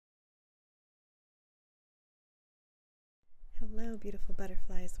Hello, beautiful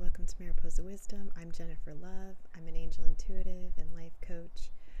butterflies. Welcome to Mariposa Wisdom. I'm Jennifer Love. I'm an angel intuitive and life coach.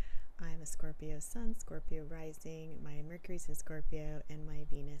 I'm a Scorpio sun, Scorpio rising. My Mercury's in Scorpio and my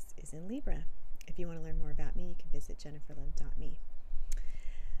Venus is in Libra. If you want to learn more about me, you can visit jenniferlove.me.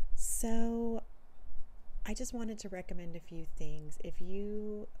 So I just wanted to recommend a few things. If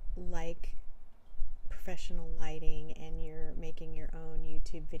you like professional lighting and you're making your own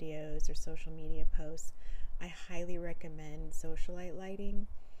YouTube videos or social media posts, I highly recommend Socialite Lighting.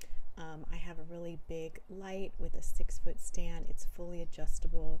 I have a really big light with a 6-foot stand. It's fully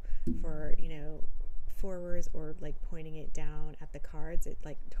adjustable for, forwards or like pointing it down at the cards. It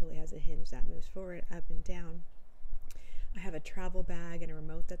like totally has a hinge that moves forward, up and down. I have a travel bag and a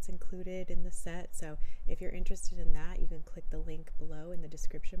remote that's included in the set. So if you're interested in that, you can click the link below in the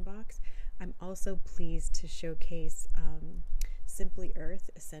description box. I'm also pleased to showcase Simply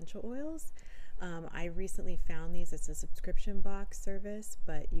Earth essential oils. I recently found these as a subscription box service,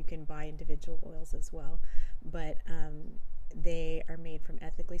 but you can buy individual oils as well. But they are made from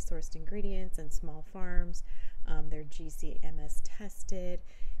ethically sourced ingredients and small farms. They're GCMS tested,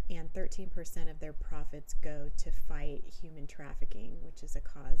 and 13% of their profits go to fight human trafficking, which is a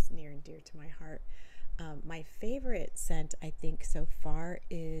cause near and dear to my heart. My favorite scent, I think, so far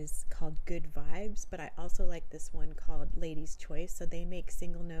is called Good Vibes, but I also like this one called Lady's Choice. So they make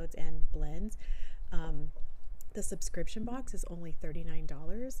single notes and blends. The subscription box is only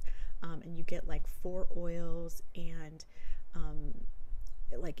 $39, and you get like 4 oils and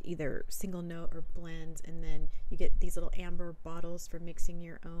like either single note or blends, and then you get these little amber bottles for mixing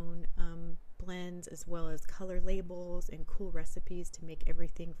your own blends, as well as color labels and cool recipes to make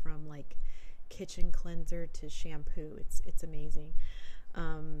everything from like kitchen cleanser to shampoo. It's amazing.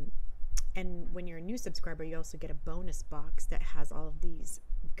 And when you're a new subscriber, you also get a bonus box that has all of these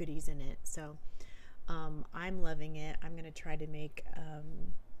goodies in it. So I'm loving it. I'm going to try to make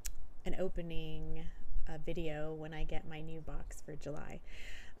an opening video when I get my new box for July.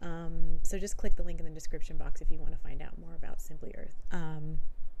 So just click the link in the description box if you want to find out more about Simply Earth.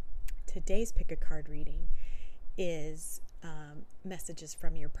 Today's pick a card reading is messages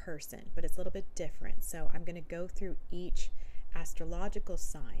from your person, but it's a little bit different. So I'm going to go through each astrological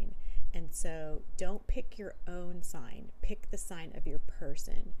sign, and so don't pick your own sign, pick the sign of your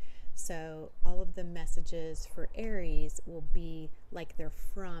person. So all of the messages for Aries will be like they're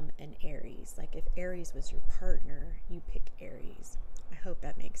from an Aries. Like if Aries was your partner, you pick Aries. I hope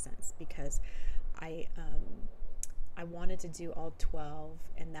that makes sense, because I wanted to do all 12,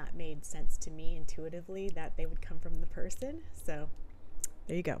 and that made sense to me intuitively that they would come from the person. So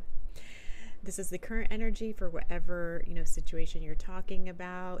there you go. This is the current energy for whatever, situation you're talking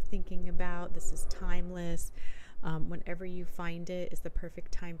about, thinking about. This is timeless. Whenever you find it is the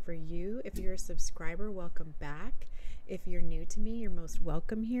perfect time for you. If you're a subscriber, welcome back. If you're new to me, you're most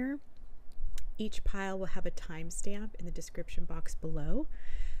welcome here. Each pile will have a timestamp in the description box below.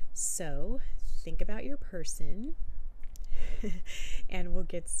 So think about your person and we'll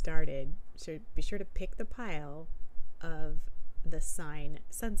get started. So be sure to pick the pile of the sun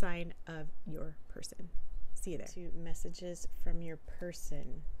sign of your person. See you there. 2 messages from your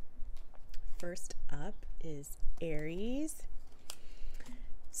person. First up is Aries.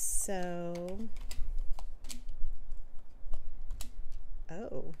 So,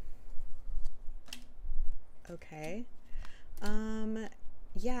 okay.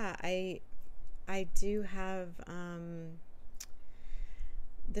 Yeah, I do have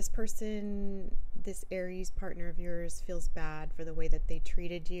this person, this Aries partner of yours, feels bad for the way that they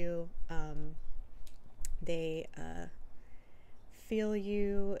treated you. They feel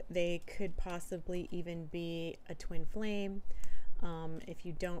you. They could possibly even be a twin flame. If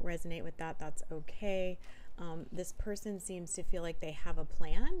you don't resonate with that, that's okay. This person seems to feel like they have a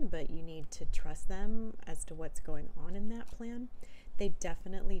plan, but you need to trust them as to what's going on in that plan. They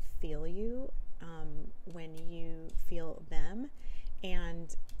definitely feel you when you feel them,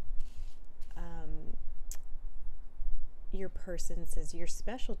 and your person says you're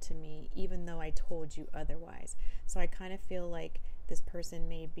special to me even though I told you otherwise. So I kind of feel like this person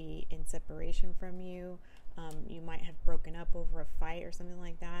may be in separation from you. You might have broken up over a fight or something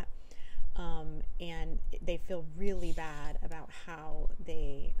like that, and they feel really bad about how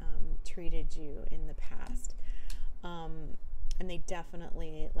they treated you in the past, and they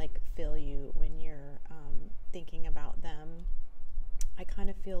definitely like feel you when you're thinking about them. I kind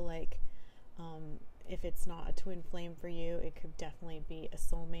of feel like if it's not a twin flame for you, it could definitely be a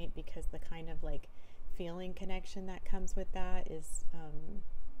soulmate, because the kind of like feeling connection that comes with that is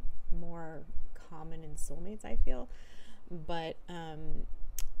more common in soulmates, I feel. But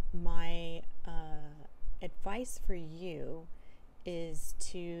my advice for you is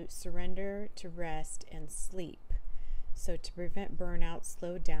to surrender, to rest, and sleep. So to prevent burnout,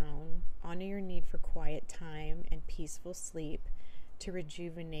 slow down, honor your need for quiet time and peaceful sleep to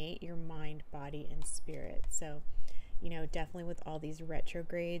rejuvenate your mind, body, and spirit. So, you know, definitely with all these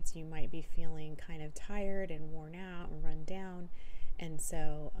retrogrades, you might be feeling kind of tired and worn out and run down. And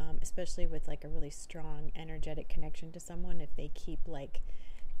so, especially with like a really strong energetic connection to someone, if they keep like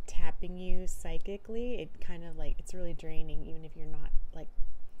tapping you psychically, it kind of like, it's really draining, even if you're not like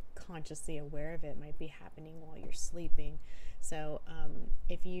consciously aware of it. It might be happening while you're sleeping. So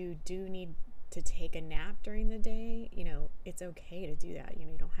if you do need to take a nap during the day, you know, it's okay to do that. You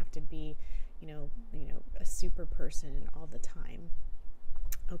know, you don't have to be, you know, a super person all the time.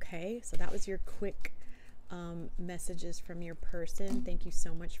 Okay, so that was your quick messages from your person. Thank you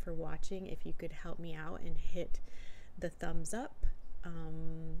so much for watching. If you could help me out and hit the thumbs up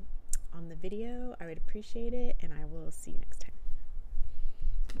on the video, I would appreciate it, and I will see you next time.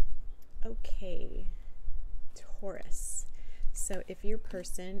 Okay, Taurus. So if your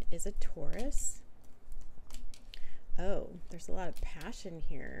person is a Taurus, oh, there's a lot of passion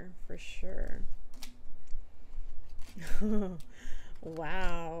here for sure.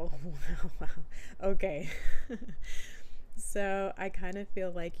 Wow. Okay. So I kind of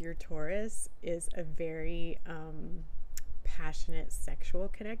feel like your Taurus is a very passionate sexual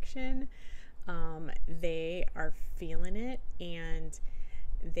connection. They are feeling it, and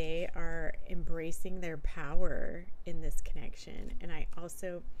they are embracing their power in this connection. And I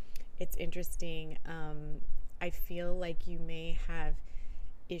also, it's interesting, I feel like you may have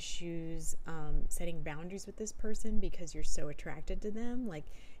issues setting boundaries with this person because you're so attracted to them. Like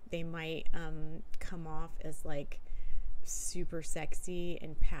they might come off as like super sexy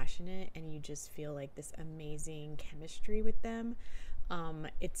and passionate, and you just feel like this amazing chemistry with them.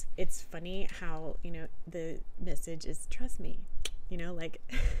 It's funny how, you know, the message is trust me, you know, like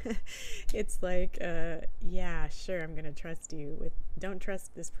it's like yeah, sure, I'm gonna trust you with, don't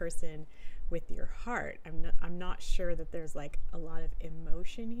trust this person with your heart. I'm not sure that there's like a lot of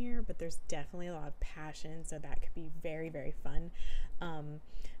emotion here, but there's definitely a lot of passion, so that could be very, very fun. And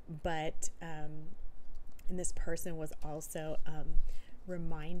this person was also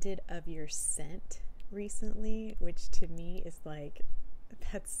reminded of your scent recently, which to me is like,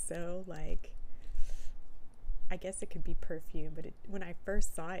 that's so like, I guess it could be perfume, but when I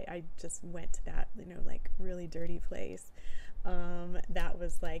first saw it, I just went to that, you know, like really dirty place that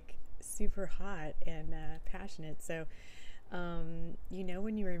was like super hot and passionate. So you know,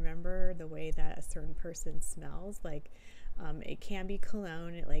 when you remember the way that a certain person smells, like it can be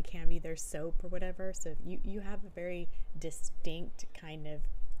cologne, it like can be their soap or whatever. So you have a very distinct kind of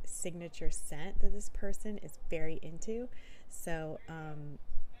signature scent that this person is very into. So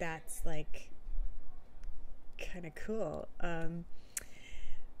that's like kind of cool.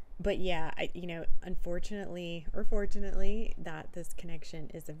 But yeah, you know, unfortunately or fortunately, that this connection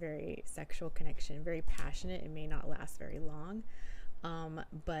is a very sexual connection, very passionate. It may not last very long.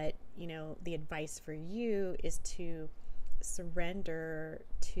 But you know, the advice for you is to surrender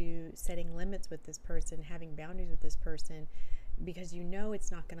to setting limits with this person, having boundaries with this person, because you know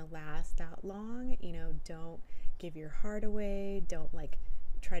it's not going to last that long. You know, don't give your heart away. Don't like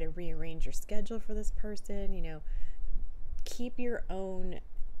try to rearrange your schedule for this person. You know, keep your own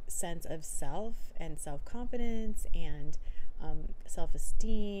sense of self and self-confidence and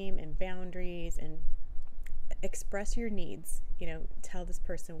self-esteem and boundaries, and express your needs. You know, tell this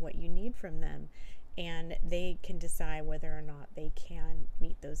person what you need from them, and they can decide whether or not they can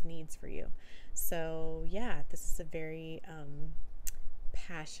meet those needs for you. So yeah, this is a very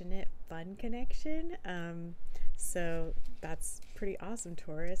passionate, fun connection. So that's pretty awesome,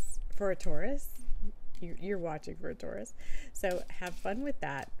 Taurus. For a Taurus, you're watching for a Taurus. So have fun with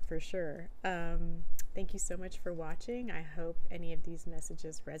that for sure. Thank you so much for watching. I hope any of these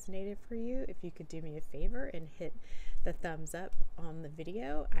messages resonated for you. If you could do me a favor and hit the thumbs up on the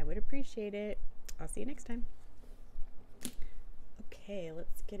video, I would appreciate it. I'll see you next time. Okay,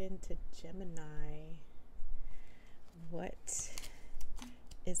 let's get into Gemini. What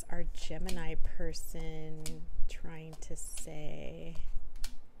is our Gemini person trying to say?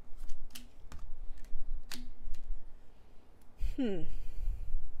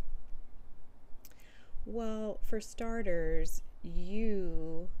 Well, for starters,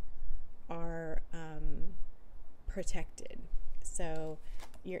 you are protected. So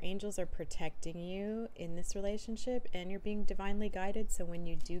your angels are protecting you in this relationship, and you're being divinely guided. So when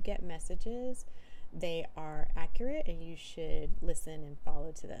you do get messages, they are accurate, and you should listen and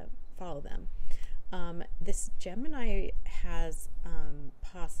follow them. This Gemini has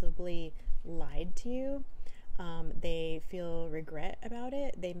possibly lied to you. They feel regret about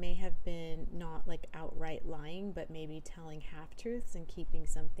it. They may have been not like outright lying, but maybe telling half truths and keeping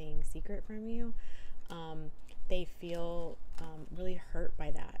something secret from you. They feel really hurt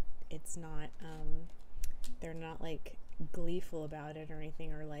by that. It's not, they're not like gleeful about it or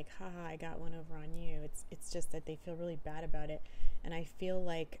anything, or like, haha, I got one over on you. It's just that they feel really bad about it. And I feel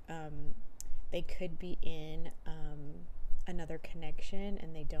like they could be in another connection,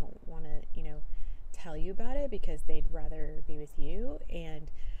 and they don't want to, you know, tell you about it because they'd rather be with you.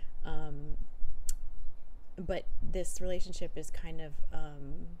 And but this relationship is kind of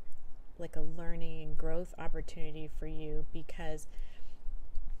like a learning and growth opportunity for you, because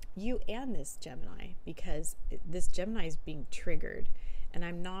you and this Gemini, because this Gemini is being triggered. And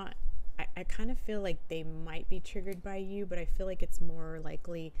I kind of feel like they might be triggered by you, but I feel like it's more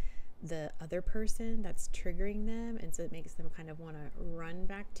likely the other person that's triggering them, and so it makes them kind of want to run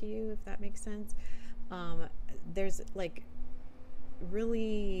back to you, if that makes sense. There's like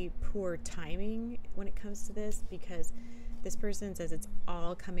really poor timing when it comes to this, because this person says it's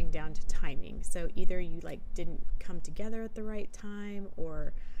all coming down to timing. So either you like didn't come together at the right time,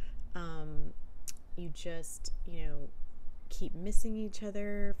 or you just, you know, keep missing each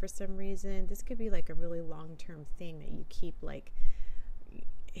other for some reason. This could be like a really long-term thing that you keep like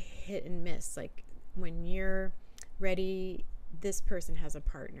hit and miss. Like when you're ready, this person has a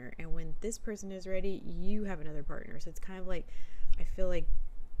partner, and when this person is ready, you have another partner. So it's kind of like, I feel like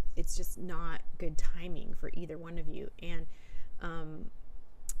it's just not good timing for either one of you. And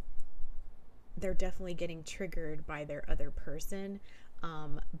they're definitely getting triggered by their other person.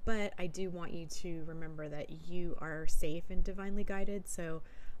 But I do want you to remember that you are safe and divinely guided. So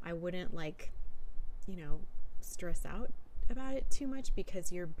I wouldn't like, you know, stress out about it too much,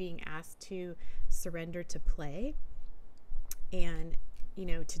 because you're being asked to surrender to play, and, you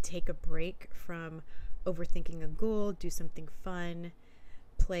know, to take a break from overthinking a goal, do something fun.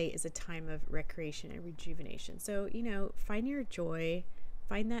 Play is a time of recreation and rejuvenation. So, you know, find your joy,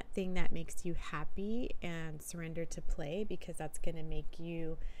 find that thing that makes you happy, and surrender to play, because that's going to make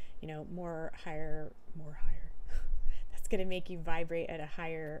you, you know, more higher. That's going to make you vibrate at a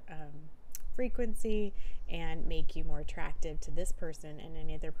higher frequency, and make you more attractive to this person and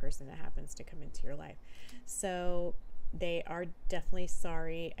any other person that happens to come into your life. So they are definitely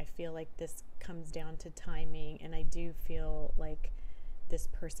sorry. I feel like this comes down to timing, and I do feel like this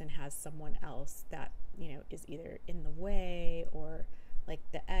person has someone else that, you know, is either in the way, or like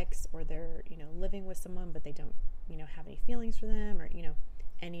the ex, or they're, you know, living with someone but they don't, you know, have any feelings for them, or, you know,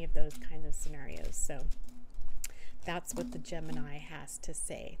 any of those kinds of scenarios. So that's what the Gemini has to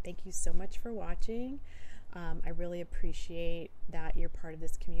say. Thank you so much for watching. I really appreciate that you're part of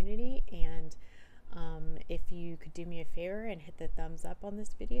this community, and if you could do me a favor and hit the thumbs up on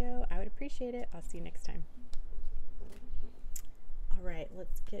this video, I would appreciate it. I'll see you next time. All right,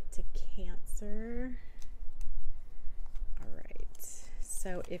 let's get to Cancer. All right,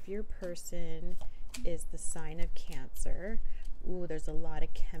 so if your person is the sign of Cancer, ooh, there's a lot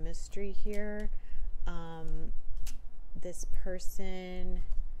of chemistry here. This person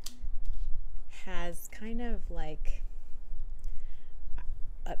has kind of like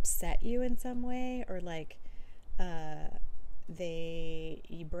upset you in some way, or like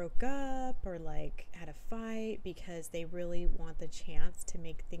you broke up, or like had a fight, because they really want the chance to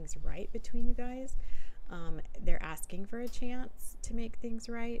make things right between you guys. They're asking for a chance to make things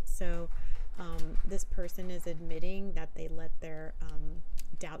right. So this person is admitting that they let their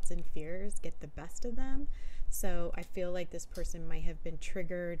doubts and fears get the best of them. So I feel like this person might have been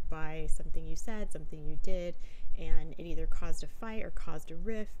triggered by something you said, something you did, and it either caused a fight or caused a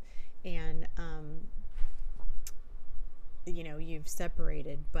rift, and you know, you've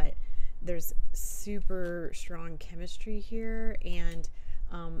separated, but there's super strong chemistry here, and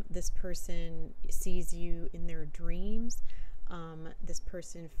this person sees you in their dreams. This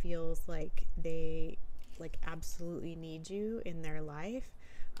person feels like they like absolutely need you in their life.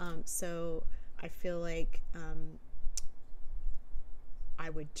 So I feel like I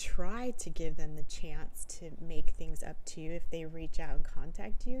would try to give them the chance to make things up to you if they reach out and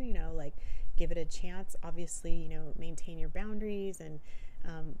contact you, you know, like give it a chance. Obviously, you know, maintain your boundaries and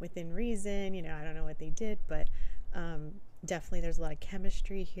within reason, you know, I don't know what they did, but definitely there's a lot of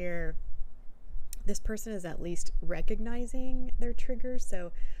chemistry here. This person is at least recognizing their triggers.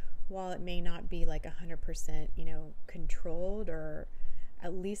 So while it may not be like 100%, you know, controlled, or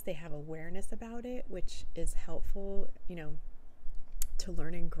at least they have awareness about it, which is helpful, you know, to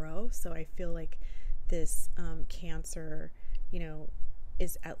learn and grow. So I feel like this Cancer, you know,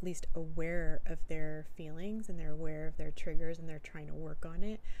 is at least aware of their feelings, and they're aware of their triggers, and they're trying to work on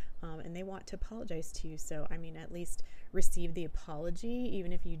it, and they want to apologize to you. So I mean, at least receive the apology.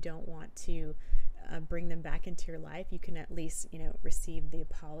 Even if you don't want to bring them back into your life, you can at least, you know, receive the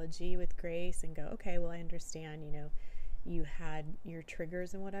apology with grace and go, okay, well, I understand, you know, you had your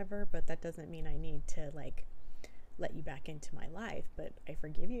triggers and whatever, but that doesn't mean I need to like let you back into my life, but I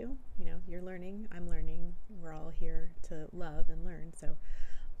forgive you. You know, you're learning, I'm learning, we're all here to love and learn. So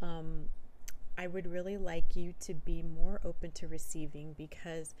I would really like you to be more open to receiving,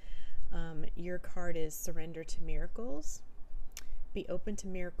 because your card is surrender to miracles. Be open to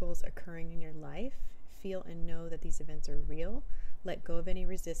miracles occurring in your life. Feel and know that these events are real. Let go of any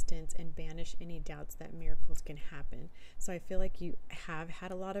resistance and banish any doubts that miracles can happen. So I feel like you have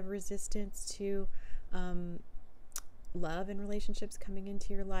had a lot of resistance to love and relationships coming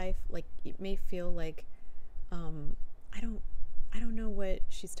into your life. Like, it may feel like I don't know what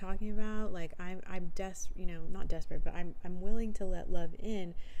she's talking about. Like, I'm you know, not desperate, but I'm willing to let love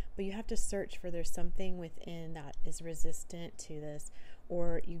in. But you have to search for, there's something within that is resistant to this,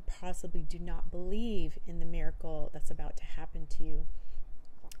 or you possibly do not believe in the miracle that's about to happen to you.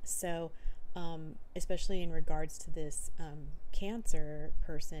 So especially in regards to this Cancer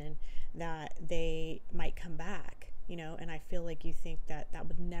person, that they might come back, you know, and I feel like you think that that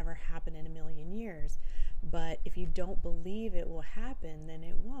would never happen in a million years. But if you don't believe it will happen, then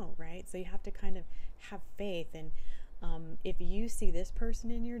it won't, right? So you have to kind of have faith. And if you see this person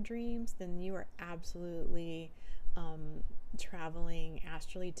in your dreams, then you are absolutely traveling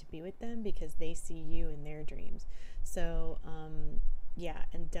astrally to be with them, because they see you in their dreams. So yeah,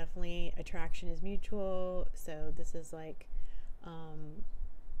 and definitely attraction is mutual. So this is like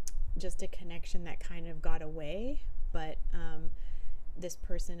just a connection that kind of got away, but this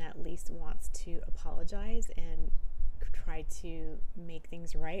person at least wants to apologize and try to make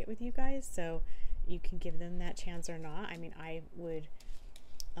things right with you guys. So you can give them that chance or not. I mean, I would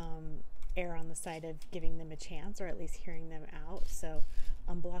err on the side of giving them a chance, or at least hearing them out. So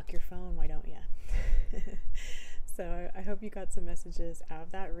unblock your phone, why don't you? So I hope you got some messages out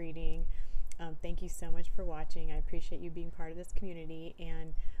of that reading. Thank you so much for watching. I appreciate you being part of this community,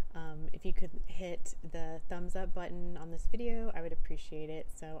 and if you could hit the thumbs up button on this video, I would appreciate it.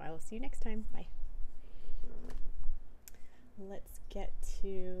 So I will see you next time. Bye. Let's get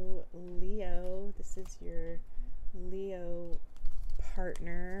to Leo. This is your Leo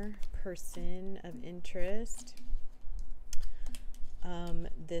partner, person of interest.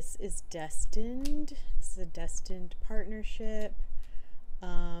 This is destined. This is a destined partnership.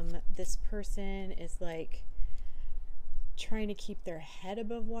 This person is like trying to keep their head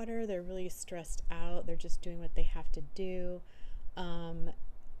above water. They're really stressed out. They're just doing what they have to do.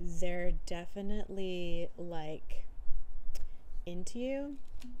 They're definitely like into you.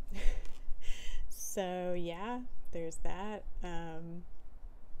 So yeah, there's that.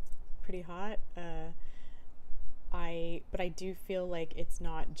 Pretty hot. But I do feel like it's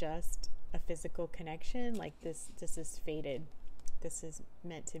not just a physical connection. Like this is fated. This is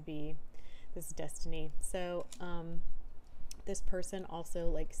meant to be. This is destiny. So this person also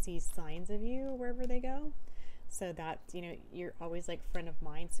like sees signs of you wherever they go. So that, you know, you're always like front of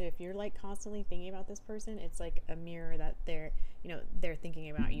mind. So if you're like constantly thinking about this person, it's like a mirror that they're, you know, they're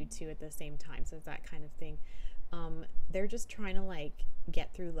thinking about you too at the same time. So it's that kind of thing. They're just trying to like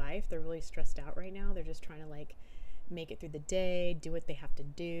get through life. They're really stressed out right now. They're just trying to like make it through the day, do what they have to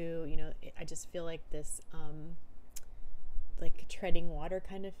do. You know, I just feel like this, like treading water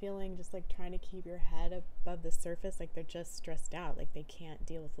kind of feeling, just like trying to keep your head above the surface. Like they're just stressed out, like they can't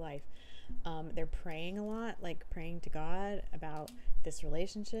deal with life. They're praying a lot, like praying to God about this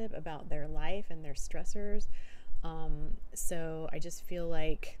relationship, about their life and their stressors. So I just feel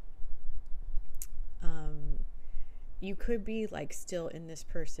like you could be like still in this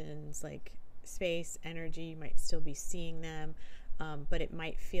person's like space, energy. You might still be seeing them, but it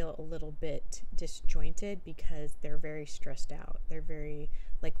might feel a little bit disjointed because they're very stressed out. They're very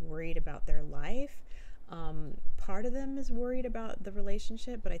like worried about their life. Part of them is worried about the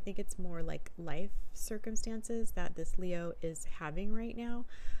relationship, but I think it's more like life circumstances that this Leo is having right now.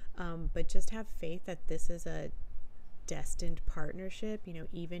 But just have faith that this is a destined partnership. You know,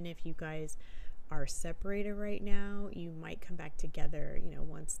 even if you guys are separated right now, you might come back together, you know,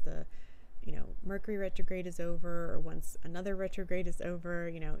 once the, you know, Mercury retrograde is over, or once another retrograde is over,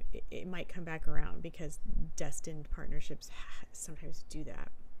 you know, it might come back around, because destined partnerships sometimes do that.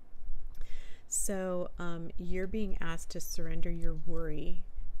 So you're being asked to surrender your worry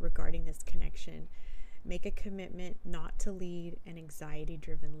regarding this connection. Make a commitment not to lead an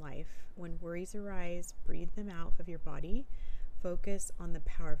anxiety-driven life. When worries arise, breathe them out of your body. focus on the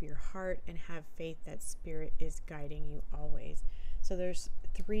power of your heart and have faith that spirit is guiding you always. So there's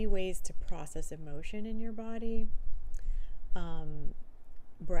 3 ways to process emotion in your body: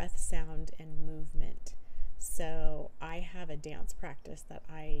 breath, sound, and movement. So I have a dance practice that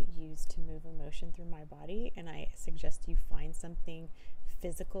I use to move emotion through my body, and I suggest you find something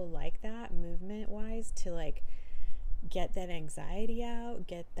physical like that, movement wise, to like get that anxiety out,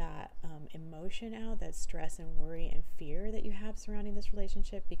 get that emotion out, that stress and worry and fear that you have surrounding this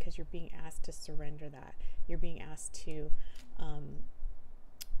relationship, because you're being asked to surrender that. You're being asked to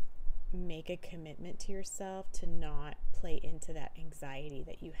make a commitment to yourself to not play into that anxiety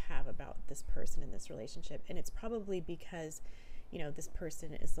that you have about this person in this relationship. And it's probably because, you know, this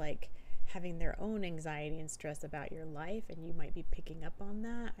person is like having their own anxiety and stress about your life, and you might be picking up on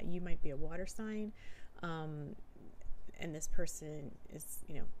that. You might be a water sign, and this person is,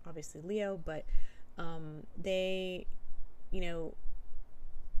 you know, obviously Leo, but they, you know,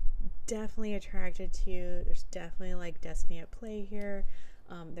 definitely attracted to you. There's definitely like destiny at play here.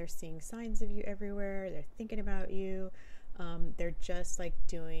 They're seeing signs of you everywhere. They're thinking about you. They're just like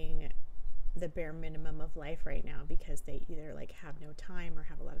doing the bare minimum of life right now because they either like have no time or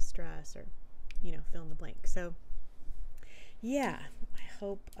have a lot of stress, or, you know, fill in the blank. So yeah, I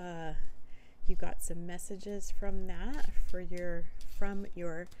hope you got some messages from that from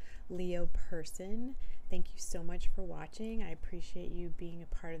your Leo person. Thank you so much for watching. I appreciate you being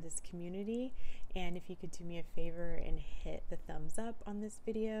a part of this community. And if you could do me a favor and hit the thumbs up on this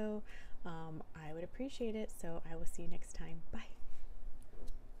video, I would appreciate it. So I will see you next time. Bye.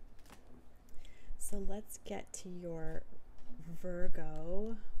 So let's get to your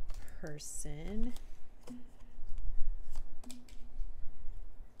Virgo person.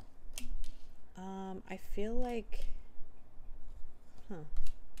 I feel like,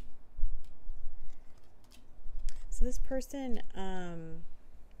 so this person,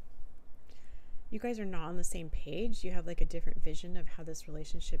 you guys are not on the same page. You have like a different vision of how this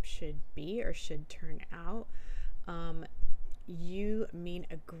relationship should be or should turn out. You mean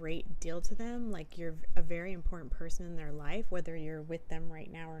a great deal to them. Like, you're a very important person in their life. Whether you're with them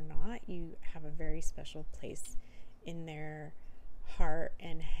right now or not, you have a very special place in their heart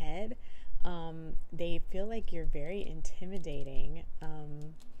and head. They feel like you're very intimidating.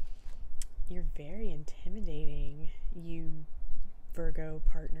 You're very intimidating, you Virgo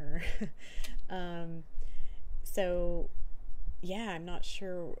partner. So yeah, I'm not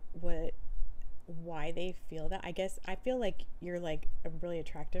sure why they feel that. I guess I feel like you're like a really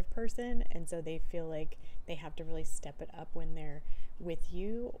attractive person, and so they feel like they have to really step it up when they're with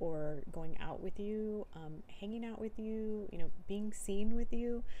you or going out with you, hanging out with you, you know, being seen with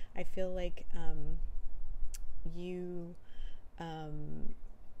you. I feel like you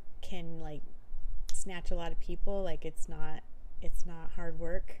can like snatch a lot of people. Like, it's not hard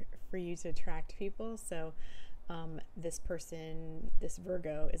work for you to attract people. So this person, this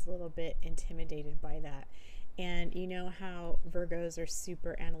Virgo, is a little bit intimidated by that. And you know how Virgos are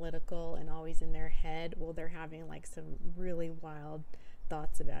super analytical and always in their head? Well, they're having like some really wild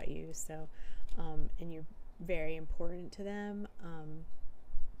thoughts about you. So, and you're very important to them.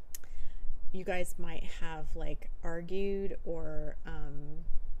 You guys might have like argued or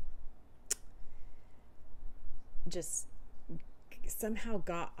just somehow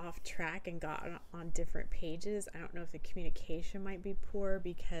got off track and got on different pages. I don't know if the communication might be poor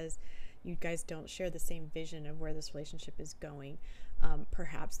because you guys don't share the same vision of where this relationship is going.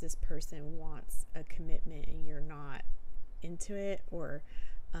 Perhaps this person wants a commitment and you're not into it, or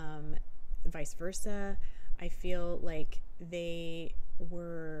vice versa. I feel like they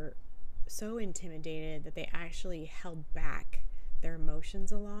were so intimidated that they actually held back their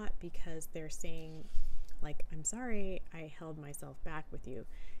emotions a lot, because they're saying like, I'm sorry, I held myself back with you.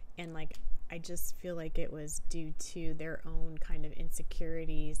 And like, I just feel like it was due to their own kind of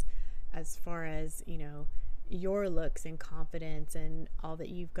insecurities as far as, you know, your looks and confidence and all that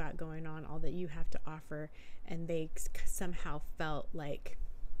you've got going on, all that you have to offer. And they somehow felt like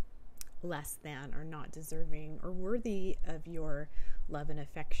less than, or not deserving or worthy of your love and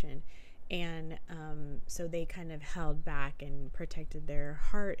affection. And so they kind of held back and protected their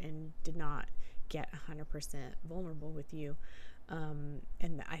heart and did not get 100% vulnerable with you.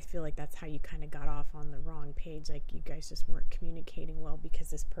 And I feel like that's how you kind of got off on the wrong page. Like, you guys just weren't communicating well because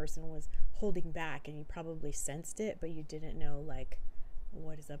this person was holding back, and you probably sensed it, but you didn't know like,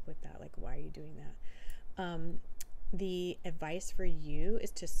 what is up with that? Like, why are you doing that? The advice for you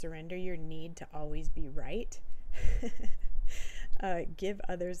is to surrender your need to always be right. Give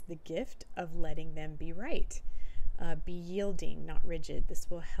others the gift of letting them be right. Be yielding, not rigid. This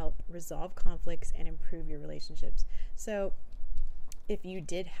will help resolve conflicts and improve your relationships. So if you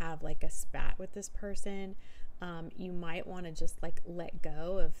did have like a spat with this person, you might want to just like let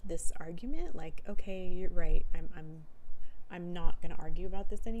go of this argument. Like, okay, you're right. I'm not going to argue about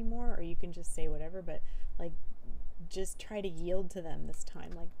this anymore. Or you can just say whatever, but like, just try to yield to them this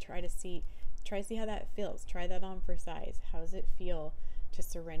time. Like, try to see how that feels. Try that on for size. How does it feel to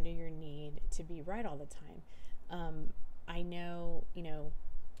surrender your need to be right all the time? I know,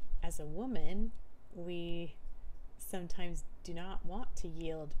 as a woman, we sometimes do not want to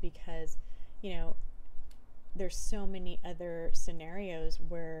yield because, there's so many other scenarios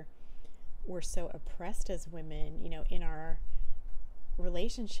where we're so oppressed as women. In our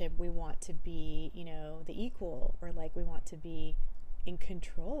relationship, we want to be, the equal, or like we want to be in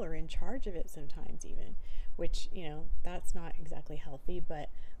control or in charge of it sometimes even, which, that's not exactly healthy, but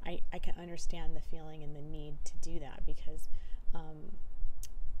I can understand the feeling and the need to do that, because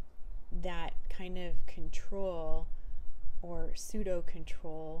that kind of control or pseudo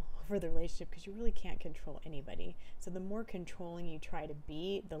control over the relationship, because you really can't control anybody. So the more controlling you try to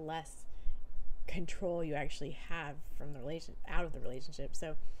be, the less control you actually have from the out of the relationship.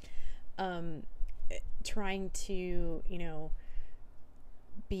 So trying to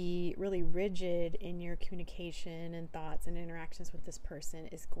be really rigid in your communication and thoughts and interactions with this person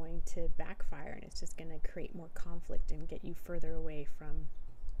is going to backfire, and it's just going to create more conflict and get you further away from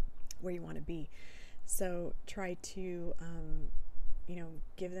where you want to be. So try to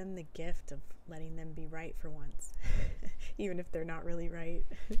give them the gift of letting them be right for once, even if they're not really right,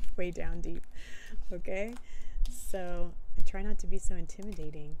 way down deep. Okay, so try not to be so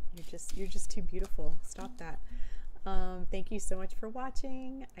intimidating. You're just too beautiful. Stop that. Thank you so much for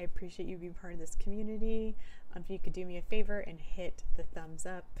watching. I appreciate you being part of this community. If you could do me a favor and hit the thumbs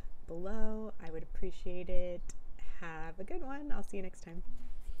up below, I would appreciate it. Have a good one. I'll see you next time.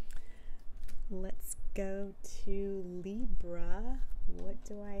 Let's go to Libra. What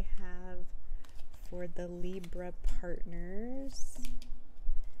do I have for the Libra partners?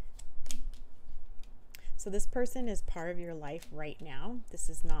 So this person is part of your life right now. This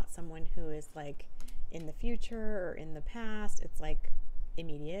is not someone who is like in the future or in the past. It's like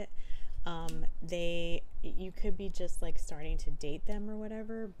immediate. You could be just like starting to date them or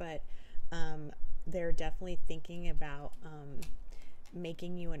whatever, but they're definitely thinking about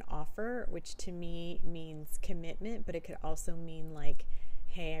making you an offer, which to me means commitment, but it could also mean like,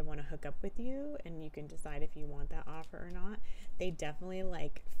 hey, I want to hook up with you, and you can decide if you want that offer or not. They definitely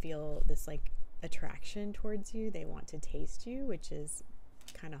like feel this like attraction towards you. They want to taste you, which is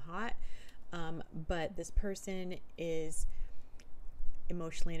kind of hot. But this person is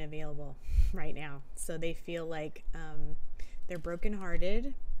emotionally unavailable right now. So they feel like they're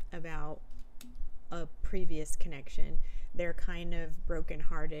brokenhearted about a previous connection. They're kind of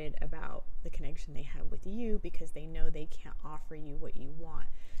brokenhearted about the connection they have with you because they know they can't offer you what you want.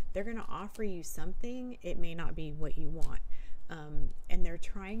 They're going to offer you something. It may not be what you want. And they're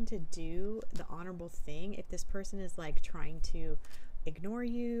trying to do the honorable thing. If this person is like trying to ignore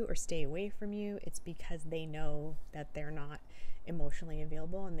you or stay away from you, it's because they know that they're not emotionally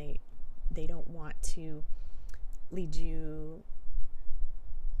available, and they don't want to lead you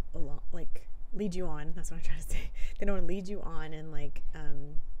along, like lead you on. That's what I'm trying to say. They don't want to lead you on and like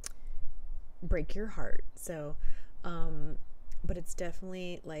break your heart. So but it's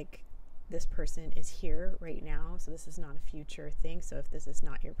definitely like this person is here right now, so this is not a future thing. So if this is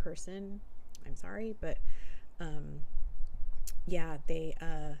not your person, I'm sorry, but yeah, they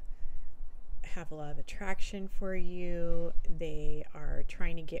have a lot of attraction for you. They are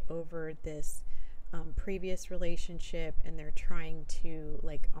trying to get over this previous relationship, and they're trying to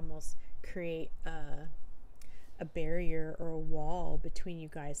like almost create a barrier or a wall between you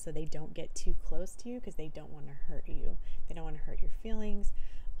guys so they don't get too close to you, because they don't want to hurt you. They don't want to hurt your feelings.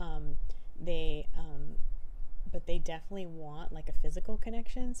 But they definitely want like a physical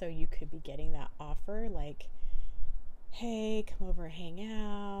connection. So you could be getting that offer like, hey, come over and hang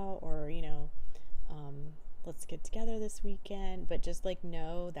out, or let's get together this weekend. But just like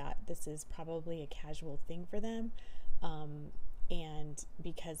know that this is probably a casual thing for them, and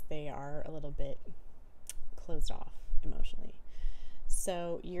because they are a little bit closed off emotionally.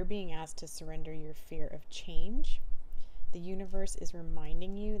 So you're being asked to surrender your fear of change. The universe is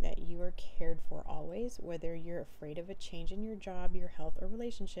reminding you that you are cared for always, whether you're afraid of a change in your job, your health, or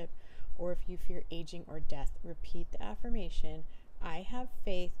relationship, or if you fear aging or death. Repeat the affirmation, I have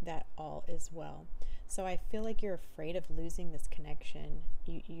faith that all is well. So I feel like you're afraid of losing this connection,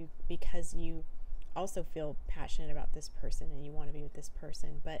 you because you also feel passionate about this person and you want to be with this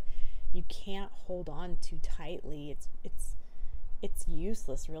person, but you can't hold on too tightly. it's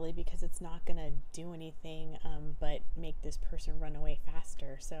useless really, because it's not going to do anything but make this person run away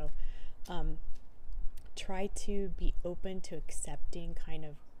faster. So try to be open to accepting kind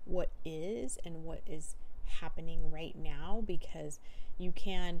of what is and what is happening right now, because you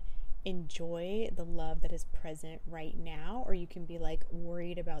can enjoy the love that is present right now, or you can be like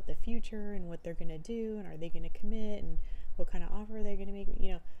worried about the future and what they're going to do, and are they going to commit, and what kind of offer they're going to make,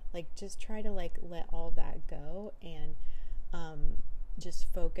 you know, like just try to like let all of that go, and just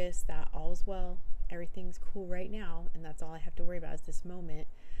focus that all's well, everything's cool right now, and that's all I have to worry about is this moment.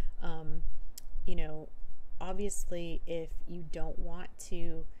 You know, obviously if you don't want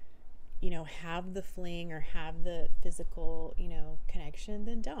to, you know, have the fling or have the physical, you know, connection,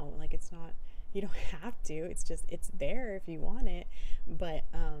 then don't. Like, it's not, you don't have to, it's just, it's there if you want it. But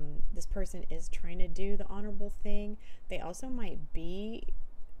this person is trying to do the honorable thing. They also might be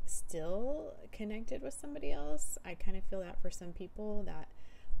still connected with somebody else. I kind of feel that for some people, that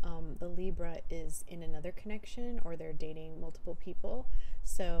the Libra is in another connection, or they're dating multiple people.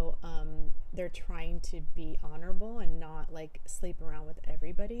 So they're trying to be honorable and not like sleep around with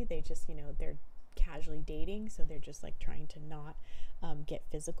everybody. They just, you know, they're casually dating, so they're just like trying to not get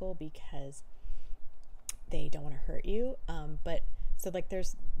physical because they don't want to hurt you. But so like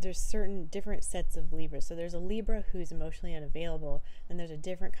there's certain different sets of Libras. So there's a Libra who's emotionally unavailable, and there's a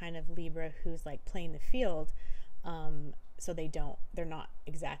different kind of Libra who's like playing the field. So they're not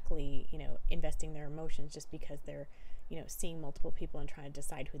exactly, you know, investing their emotions, just because they're, you know, seeing multiple people and trying to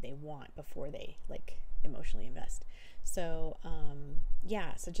decide who they want before they like emotionally invest. So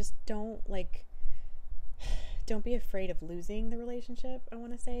yeah, so just don't be afraid of losing the relationship, I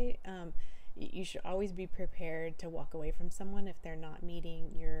want to say. You should always be prepared to walk away from someone if they're not meeting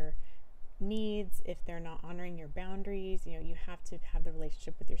your needs, if they're not honoring your boundaries. You know, you have to have the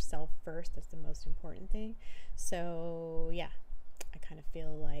relationship with yourself first. That's the most important thing. So yeah, I kind of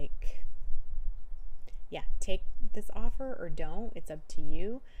feel like, yeah, take this offer or don't, it's up to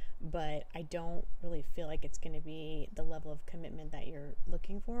you. But I don't really feel like it's going to be the level of commitment that you're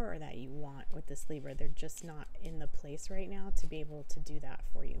looking for or that you want with this Libra. They're just not in the place right now to be able to do that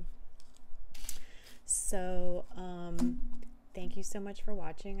for you. So thank you so much for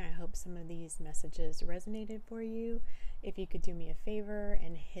watching. I hope some of these messages resonated for you. If you could do me a favor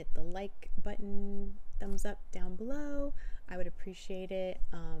and hit the like button, thumbs up down below, I would appreciate it.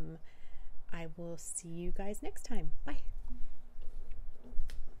 I will see you guys next time. Bye.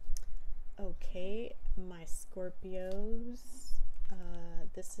 Okay, my Scorpios,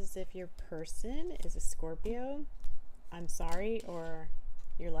 this is if your person is a Scorpio. I'm sorry, or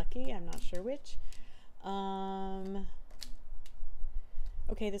you're lucky, I'm not sure which.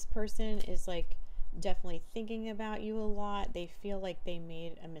 Okay, this person is like definitely thinking about you a lot. They feel like they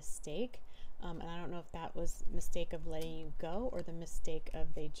made a mistake, and I don't know if that was mistake of letting you go, or the mistake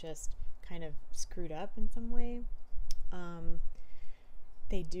of they just kind of screwed up in some way.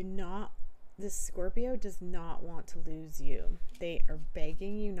 This Scorpio does not want to lose you. They are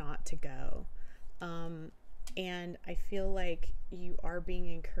begging you not to go. And I feel like you are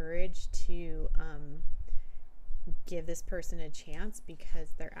being encouraged to give this person a chance, because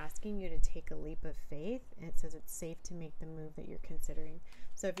they're asking you to take a leap of faith, and it says it's safe to make the move that you're considering.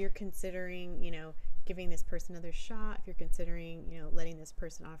 So if you're considering, you know, giving this person another shot, if you're considering, you know, letting this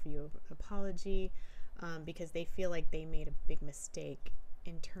person offer you an apology, because they feel like they made a big mistake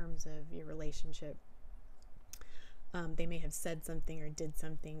in terms of your relationship. They may have said something or did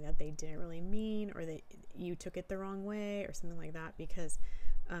something that they didn't really mean, or that you took it the wrong way or something like that, because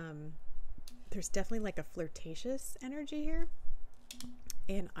there's definitely like a flirtatious energy here,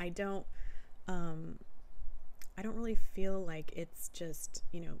 and I don't really feel like it's just,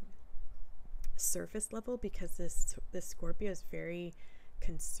 you know, surface level, because this Scorpio is very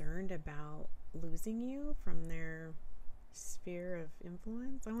concerned about losing you from their sphere of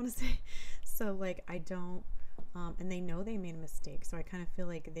influence, I want to say. So like, I don't and they know they made a mistake, so I kind of feel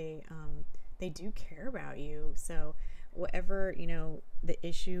like they do care about you. So whatever, you know, the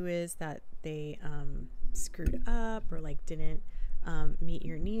issue is that they screwed up, or like didn't meet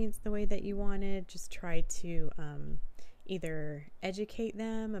your needs the way that you wanted, just try to either educate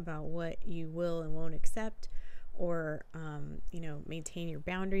them about what you will and won't accept, or you know, maintain your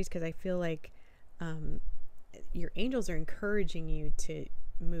boundaries, because I feel like your angels are encouraging you to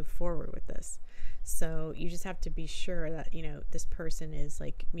move forward with this. So you just have to be sure that, you know, this person is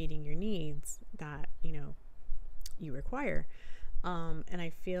like meeting your needs that, you know, you require. And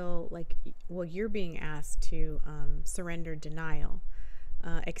I feel like, well, you're being asked to surrender denial,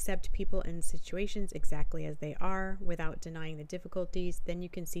 accept people and situations exactly as they are without denying the difficulties. Then you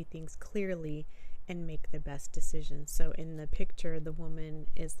can see things clearly and make the best decisions. So in the picture, the woman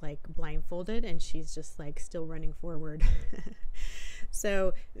is like blindfolded and she's just like still running forward.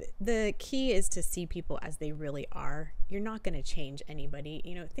 So the key is to see people as they really are. You're not going to change anybody.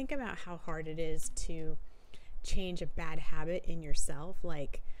 You know, think about how hard it is to change a bad habit in yourself.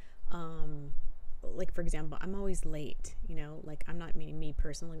 Like for example, I'm always late, you know, like I'm not meaning me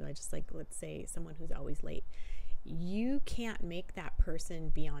personally, but I just like, let's say someone who's always late. You can't make that person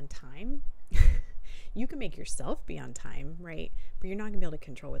be on time. You can make yourself be on time, right? But you're not gonna be able to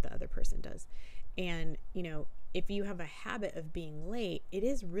control what the other person does. And, you know, if you have a habit of being late, it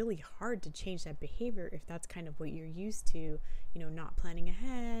is really hard to change that behavior if that's kind of what you're used to, you know, not planning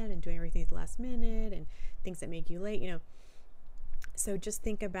ahead and doing everything at the last minute and things that make you late, you know. So just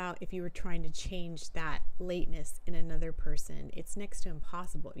think about if you were trying to change that lateness in another person, it's next to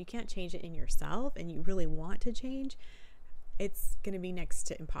impossible. If you can't change it in yourself and you really want to change, it's going to be next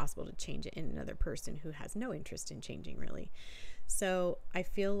to impossible to change it in another person who has no interest in changing, really. So I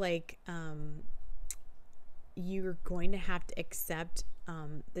feel like you're going to have to accept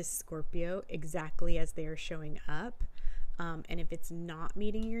this Scorpio exactly as they are showing up. And if it's not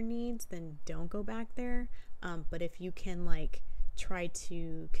meeting your needs, then don't go back there. But if you can like try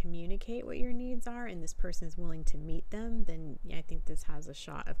to communicate what your needs are and this person is willing to meet them, then yeah, I think this has a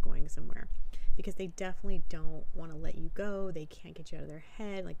shot of going somewhere, because they definitely don't want to let you go. They can't get you out of their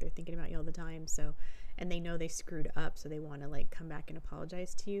head. Like they're thinking about you all the time. So, and they know they screwed up, so they want to like come back and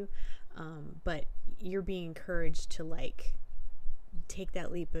apologize to you. But you're being encouraged to like take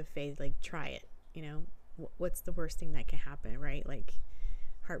that leap of faith, like try it, you know, what's the worst thing that can happen, right? Like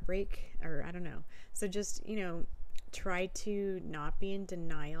heartbreak, or I don't know. So just, you know, try to not be in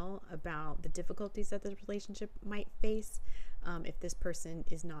denial about the difficulties that this relationship might face. If this person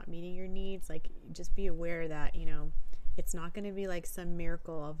is not meeting your needs, like just be aware that, you know, it's not going to be like some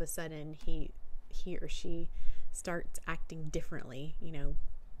miracle all of a sudden he or she starts acting differently, you know,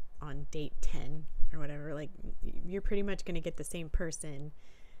 on date 10 or whatever. Like you're pretty much going to get the same person,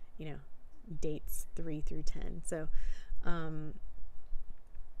 you know, dates 3 through 10. So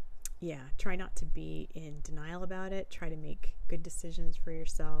yeah, try not to be in denial about it. Try to make good decisions for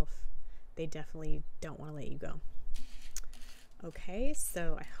yourself. They definitely don't want to let you go. Okay,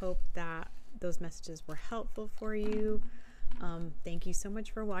 so I hope that those messages were helpful for you. Thank you so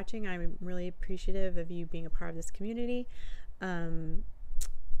much for watching. I'm really appreciative of you being a part of this community.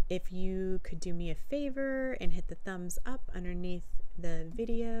 If you could do me a favor and hit the thumbs up underneath the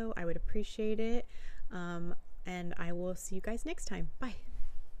video, I would appreciate it. And I will see you guys next time. Bye.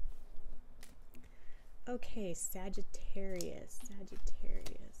 Okay, Sagittarius.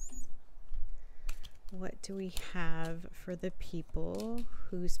 What do we have for the people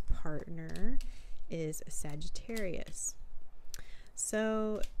whose partner is a Sagittarius?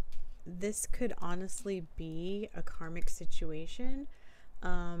 So this could honestly be a karmic situation,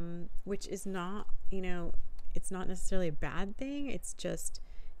 which is not, you know, it's not necessarily a bad thing. It's just,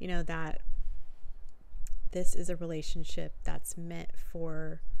 you know, that this is a relationship that's meant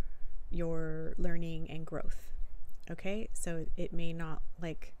for your learning and growth. Okay, so it may not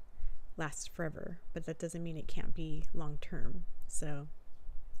like last forever, but that doesn't mean it can't be long term. So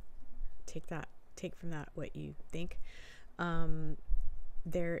take from that what you think.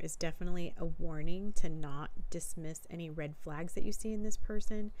 There is definitely a warning to not dismiss any red flags that you see in this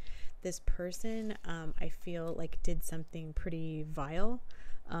person. This person, I feel like did something pretty vile,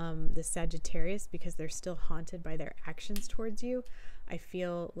 the Sagittarius, because they're still haunted by their actions towards you. I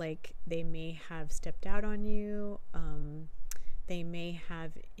feel like they may have stepped out on you. They may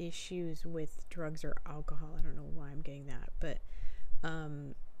have issues with drugs or alcohol. I don't know why I'm getting that, but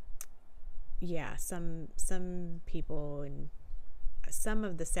yeah, some people and some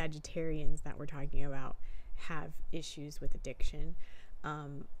of the Sagittarians that we're talking about have issues with addiction,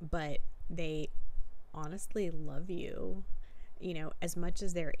 but they honestly love you, you know, as much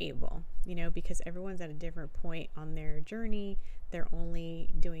as they're able, you know, because everyone's at a different point on their journey. They're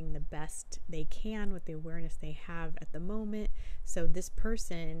only doing the best they can with the awareness they have at the moment. So this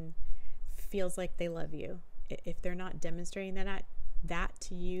person feels like they love you. If they're not demonstrating that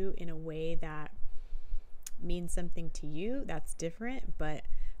to you in a way that means something to you, that's different. But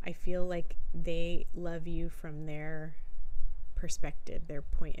I feel like they love you from their perspective, their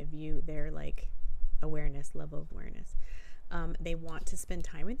point of view, their like awareness, level of awareness. They want to spend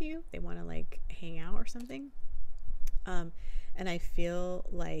time with you. They want to like hang out or something. And I feel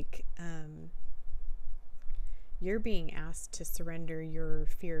like you're being asked to surrender your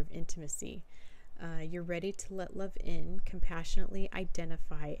fear of intimacy. You're ready to let love in, compassionately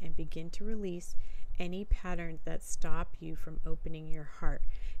identify, and begin to release any patterns that stop you from opening your heart.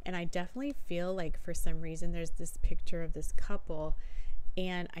 And I definitely feel like for some reason there's this picture of this couple,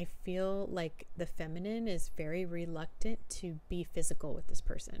 and I feel like the feminine is very reluctant to be physical with this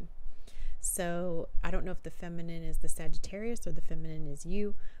person. So I don't know if the feminine is the Sagittarius or the feminine is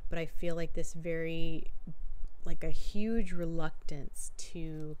you, but I feel like this very, like a huge reluctance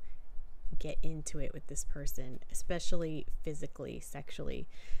to get into it with this person, especially physically, sexually.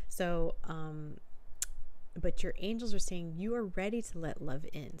 So, but your angels are saying you are ready to let love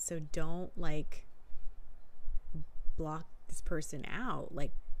in. So don't like block this person out.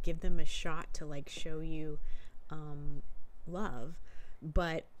 Like give them a shot to like show you love.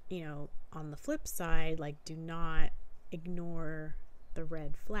 But, you know, on the flip side, like do not ignore the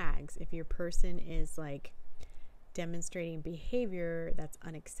red flags. If your person is like demonstrating behavior that's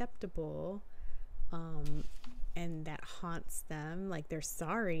unacceptable, and that haunts them, like they're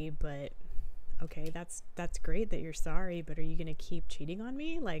sorry, but okay, that's great that you're sorry, but are you gonna keep cheating on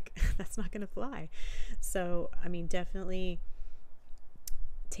me? Like that's not gonna fly. So I mean, definitely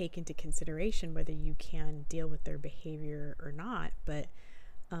take into consideration whether you can deal with their behavior or not, but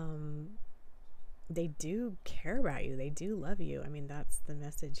they do care about you, they do love you. I mean, that's the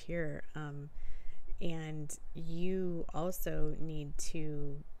message here. And you also need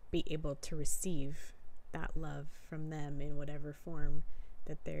to be able to receive that love from them in whatever form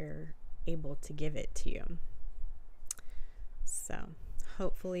that they're able to give it to you. So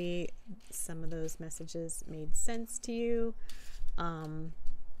hopefully some of those messages made sense to you.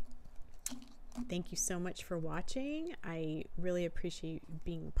 Thank you so much for watching. I really appreciate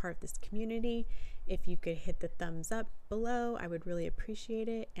being part of this community. If you could hit the thumbs up below, I would really appreciate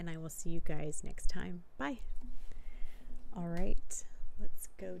it. And I will see you guys next time. Bye. All right, let's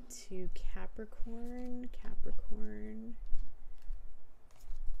go to Capricorn.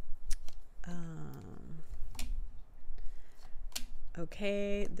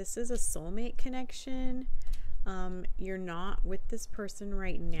 Okay, this is a soulmate connection. You're not with this person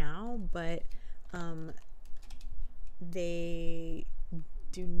right now, but they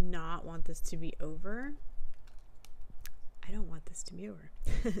do not want this to be over. I don't want this to be over.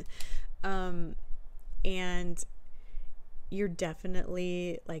 And you're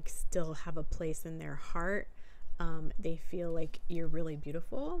definitely like still have a place in their heart. They feel like you're really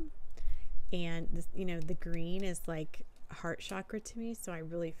beautiful, and this, you know, the green is like heart chakra to me, so I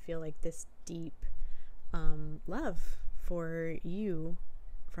really feel like this deep love for you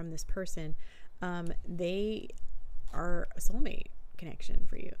from this person. They are a soulmate connection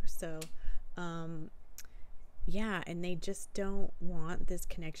for you. So yeah, and they just don't want this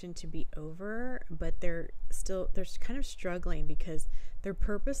connection to be over, but they're kind of struggling because they're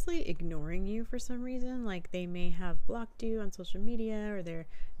purposely ignoring you for some reason. Like they may have blocked you on social media, or they're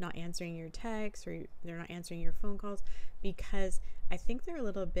not answering your texts, or they're not answering your phone calls, because I think they're a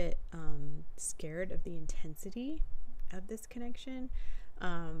little bit scared of the intensity of this connection.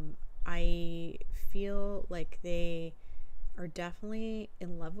 I feel like they are definitely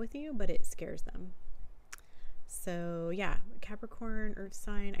in love with you, but it scares them. So yeah, Capricorn, earth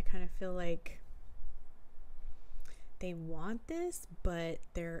sign, I kind of feel like they want this, but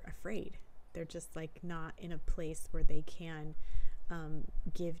they're afraid. They're just like not in a place where they can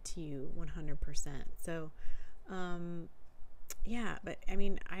give to you 100%. So yeah, but I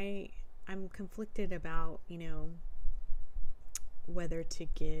mean, I'm conflicted about, you know, whether to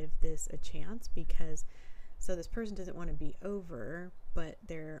give this a chance, because so this person doesn't want to be over, but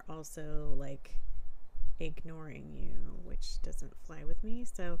they're also like ignoring you, which doesn't fly with me.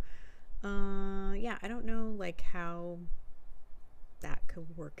 So yeah, I don't know like how that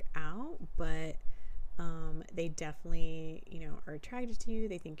could work out, but they definitely, you know, are attracted to you.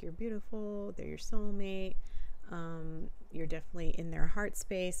 They think you're beautiful, they're your soulmate. You're definitely in their heart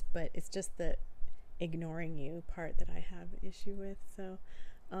space, but it's just the ignoring you part that I have an issue with. So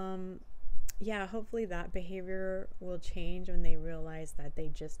yeah, hopefully that behavior will change when they realize that they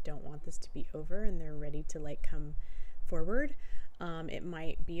just don't want this to be over and they're ready to like come forward. It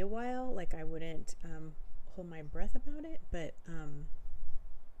might be a while, like I wouldn't hold my breath about it, but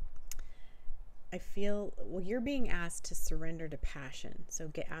I feel, well, you're being asked to surrender to passion. So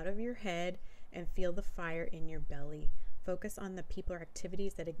get out of your head and feel the fire in your belly. Focus on the people or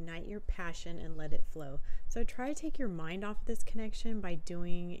activities that ignite your passion and let it flow. So try to take your mind off this connection by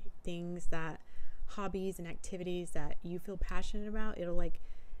doing things that, hobbies and activities that you feel passionate about. It'll like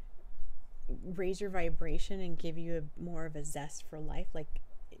raise your vibration and give you more of a zest for life. Like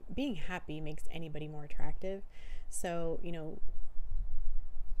being happy makes anybody more attractive. So, you know,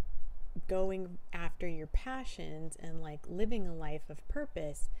 going after your passions and like living a life of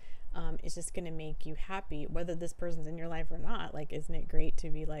purpose It's just going to make you happy, whether this person's in your life or not. Like, isn't it great to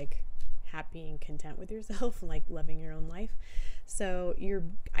be like happy and content with yourself, like loving your own life? So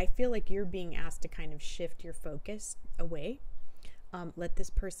I feel like you're being asked to kind of shift your focus away. Let this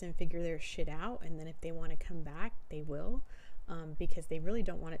person figure their shit out, and then if they want to come back, they will, because they really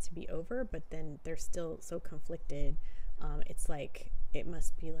don't want it to be over, but then they're still so conflicted. It's like, it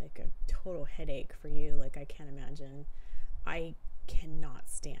must be like a total headache for you. Like, I can't imagine. I cannot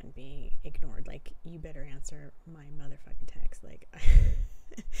stand being ignored. Like, you better answer my motherfucking text. Like,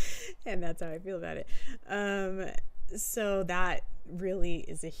 and that's how I feel about it. So that really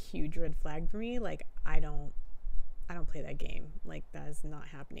is a huge red flag for me. Like, I don't play that game. Like, that is not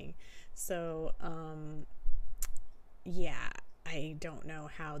happening. So, yeah, I don't know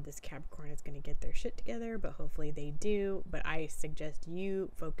how this Capricorn is going to get their shit together, but hopefully they do. But I suggest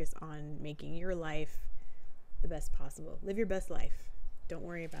you focus on making your life the best possible. Live your best life. Don't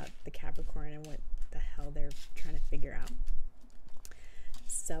worry about the Capricorn and what the hell they're trying to figure out.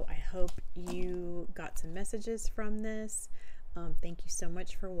 So I hope you got some messages from this. Thank you so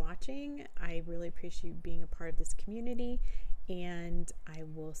much for watching. I really appreciate you being a part of this community, and I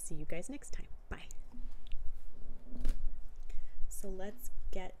will see you guys next time. Bye. So let's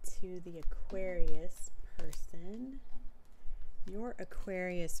get to the Aquarius person. Your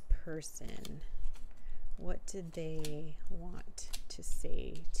Aquarius person, what did they want to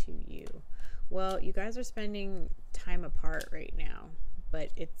say to you? Well, you guys are spending time apart right now, but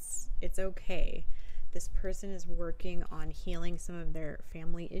it's okay. This person is working on healing some of their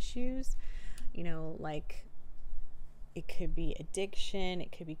family issues. You know, like, it could be addiction,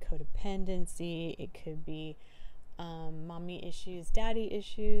 it could be codependency, it could be mommy issues, daddy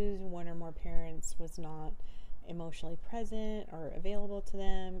issues. One or more parents was not emotionally present or available to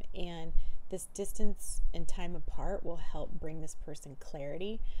them, and this distance and time apart will help bring this person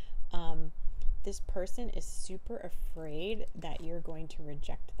clarity. This person is super afraid that you're going to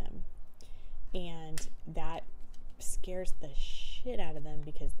reject them, and that scares the shit out of them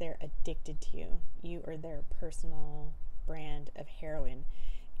because they're addicted to you. You are their personal brand of heroin,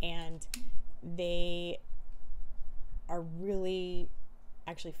 and they are really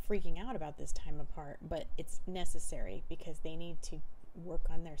actually freaking out about this time apart, but it's necessary because they need to work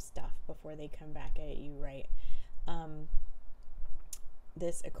on their stuff before they come back at you, right?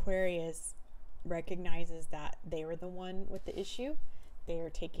 This Aquarius recognizes that they were the one with the issue. They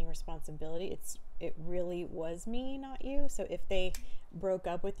are taking responsibility. It really was me, not you. So if they broke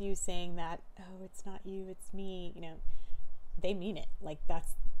up with you saying that, oh, it's not you, it's me, you know, they mean it. Like,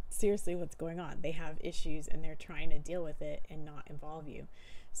 that's seriously what's going on. They have issues and they're trying to deal with it and not involve you.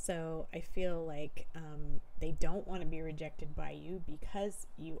 So I feel like they don't want to be rejected by you because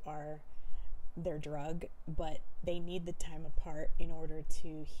you are their drug, but they need the time apart in order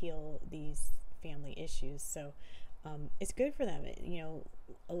to heal these family issues. So it's good for them. You know,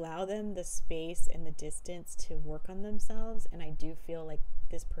 allow them the space and the distance to work on themselves. And I do feel like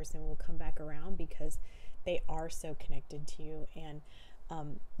this person will come back around because they are so connected to you, and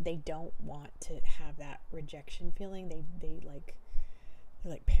they don't want to have that rejection feeling. They're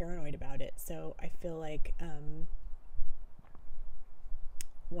like paranoid about it. So I feel like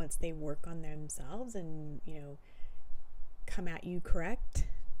once they work on themselves and, you know, come at you correct,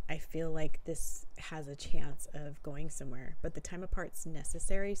 I feel like this has a chance of going somewhere. But the time apart's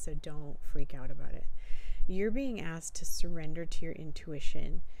necessary, so don't freak out about it. You're being asked to surrender to your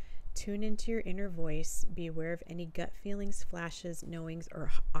intuition. Tune into your inner voice. Be aware of any gut feelings, flashes, knowings,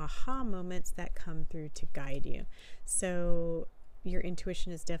 or aha moments that come through to guide you. So your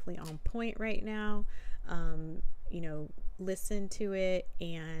intuition is definitely on point right now. You know, listen to it,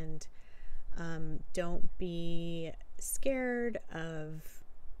 and don't be scared of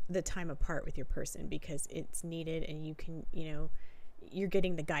the time apart with your person, because it's needed, and you can, you know, you're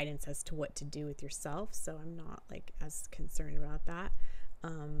getting the guidance as to what to do with yourself. So I'm not like as concerned about that.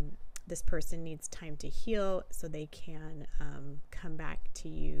 This person needs time to heal so they can come back to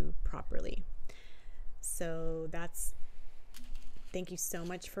you properly. So thank you so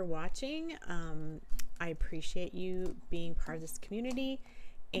much for watching. I appreciate you being part of this community,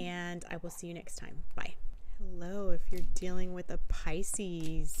 and I will see you next time. Bye. Hello, if you're dealing with a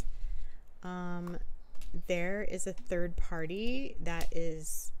Pisces, there is a third party that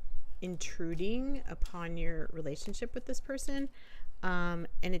is intruding upon your relationship with this person. And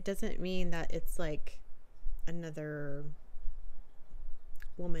it doesn't mean that it's like another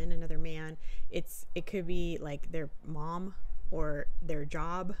woman, another man. It could be like their mom or their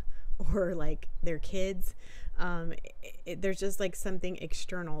job or like their kids. There's just like something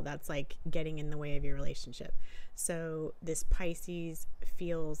external that's like getting in the way of your relationship. So this Pisces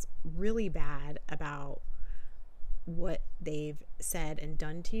feels really bad about what they've said and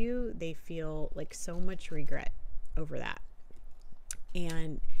done to you. They feel like so much regret over that.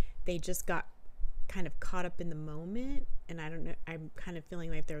 And they just got kind of caught up in the moment. And I don't know, I'm kind of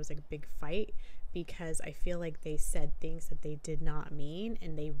feeling like there was like a big fight because I feel like they said things that they did not mean,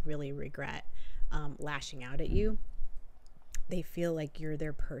 and they really regret lashing out at you. They feel like you're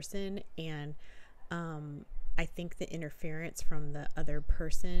their person, and I think the interference from the other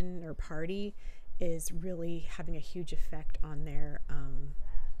person or party is really having a huge effect on their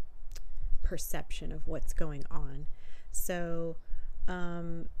perception of what's going on. So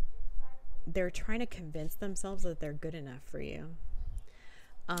they're trying to convince themselves that they're good enough for you.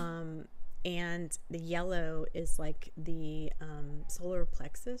 And the yellow is like the solar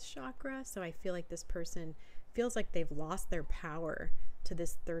plexus chakra. So I feel like this person feels like they've lost their power to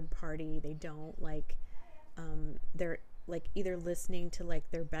this third party. They don't like, they're like either listening to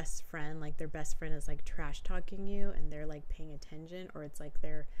like their best friend, like their best friend is like trash talking you and they're like paying attention, or it's like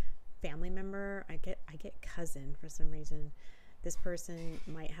their family member. I get cousin for some reason. This person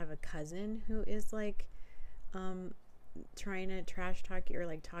might have a cousin who is like trying to trash talk you or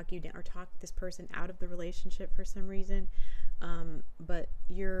like talk you down or talk this person out of the relationship for some reason. But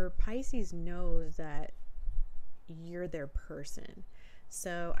your Pisces knows that you're their person.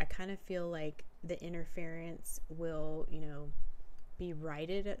 So I kind of feel like the interference will, you know, be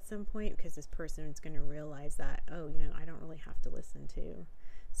righted at some point, because this person is going to realize that, oh, you know, I don't really have to listen to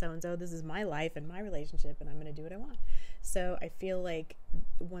so-and-so. This is my life and my relationship, and I'm going to do what I want. So I feel like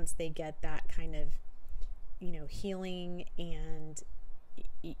once they get that kind of, you know, healing and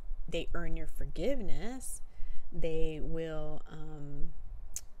they earn your forgiveness, they will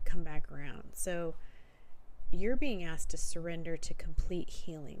come back around. So you're being asked to surrender to complete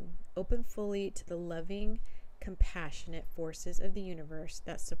healing. Open fully to the loving, compassionate forces of the universe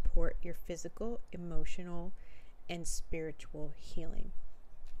that support your physical, emotional, and spiritual healing.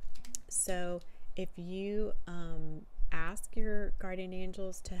 So if you ask your guardian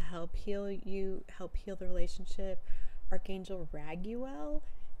angels to help heal you, help heal the relationship, Archangel Raguel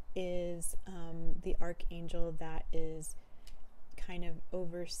is the archangel that is kind of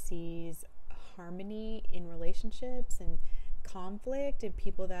oversees harmony in relationships and conflict, and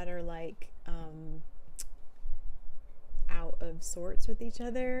people that are like out of sorts with each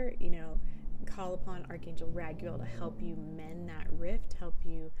other. You know, call upon Archangel Raguel to help you mend that rift, help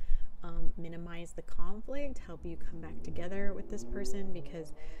you minimize the conflict, help you come back together with this person,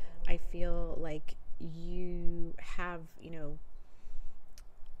 because I feel like you have, you know,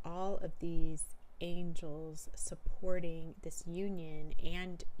 all of these angels supporting this union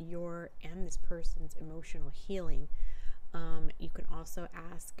and this person's emotional healing. You can also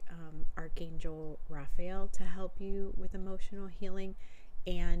ask Archangel Raphael to help you with emotional healing,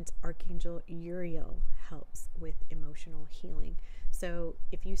 and Archangel Uriel helps with emotional healing. So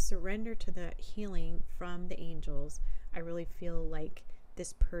if you surrender to the healing from the angels, I really feel like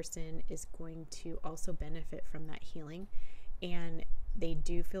this person is going to also benefit from that healing. And they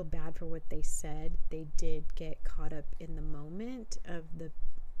do feel bad for what they said. They did get caught up in the moment of the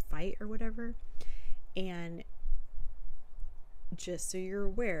fight or whatever. And just so you're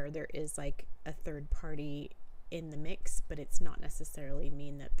aware, there is like a third party in the mix, but it's not necessarily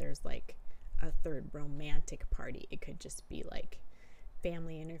mean that there's like a third romantic party. It could just be like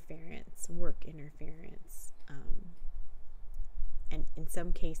family interference, work interference, and in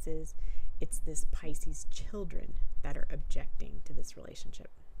some cases it's this Pisces children that are objecting to this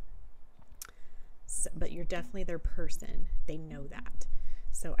relationship. So, but you're definitely their person. They know that.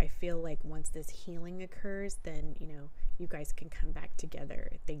 So I feel like once this healing occurs, then, you know, you guys can come back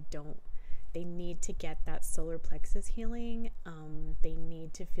together. They need to get that solar plexus healing. They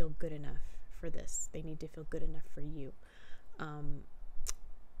need to feel good enough for this. They need to feel good enough for you.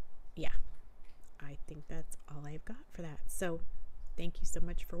 Yeah, I think that's all I've got for that. So thank you so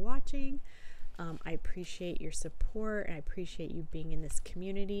much for watching. I appreciate your support, and I appreciate you being in this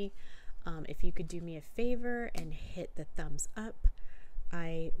community. If you could do me a favor and hit the thumbs up,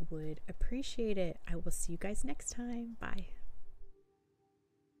 I would appreciate it. I will see you guys next time. Bye.